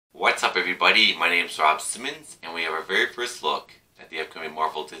everybody, my name is Rob Simmons, and we have our very first look at the upcoming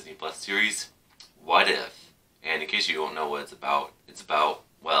Marvel Disney Plus series, What If? And in case you don't know what it's about,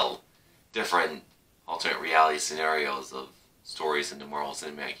 well, different alternate reality scenarios of stories in the Marvel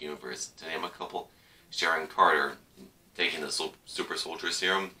Cinematic Universe. To name a couple, Sharon Carter taking the Super Soldier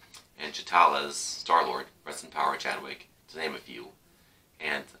Serum, and T'Challa's Star-Lord, rest in power Chadwick, to name a few.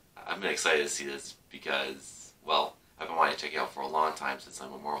 And I've been excited to see this because, well, I've been wanting to check it out for a long time since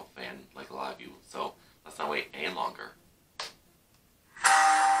I'm a Marvel fan, like a lot of you, so let's not wait any longer.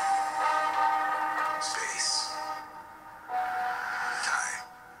 Space. Time.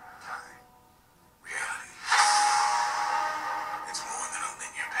 Reality. It's more than a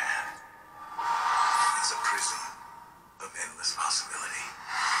linear path. It's a prism of endless possibility.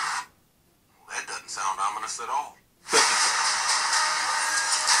 Well, that doesn't sound ominous at all.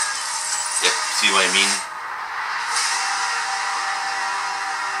 Yep, see what I mean?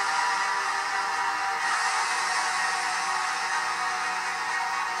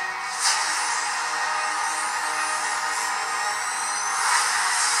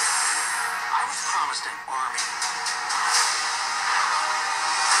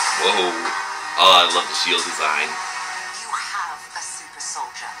 Whoa. Oh, I love the shield design. You have a super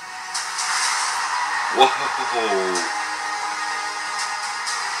soldier. Whoa.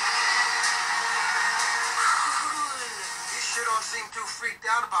 You sure don't seem too freaked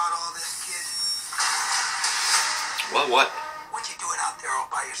out about all this, kid. What? What you doing out there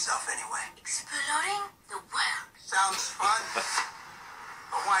all by yourself anyway? Exploding the world. Sounds fun.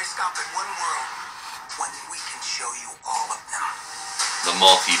 But why stop at one world when we can show you all of them? The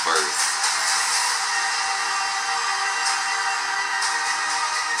multiverse.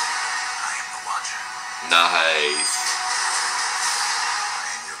 I am the Watcher. Nice. I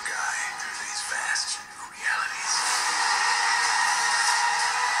am your guide through these vast new realities.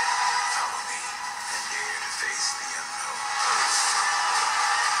 Follow me and dare to face the unknown.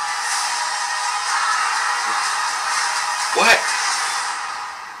 What?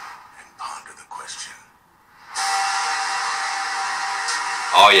 And ponder the question.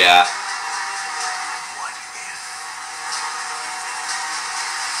 Oh yeah. What if?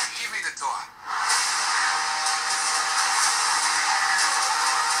 Give me the toy.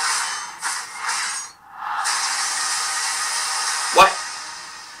 What?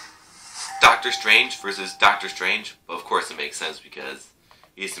 Doctor Strange versus Doctor Strange? Well, of course it makes sense because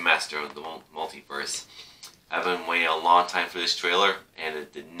he's the master of the multiverse. I've been waiting a long time for this trailer, and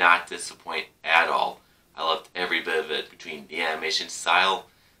it did not disappoint at all. I loved every bit of it, between the animation style.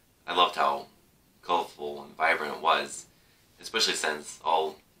 I loved how colorful and vibrant it was, especially since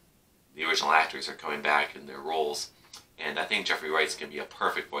all the original actors are coming back in their roles. And I think Jeffrey Wright's going to be a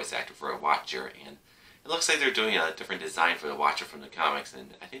perfect voice actor for a Watcher, and it looks like they're doing a different design for the Watcher from the comics,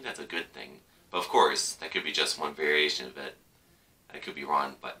 and I think that's a good thing. But of course, that could be just one variation of it. I could be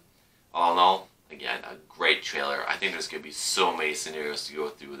wrong, but all in all, again, a great trailer. I think there's going to be so many scenarios to go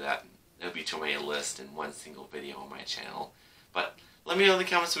through that there'll be too many to list in one single video on my channel. But let me know in the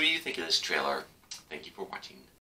comments what you think of this trailer. Thank you for watching.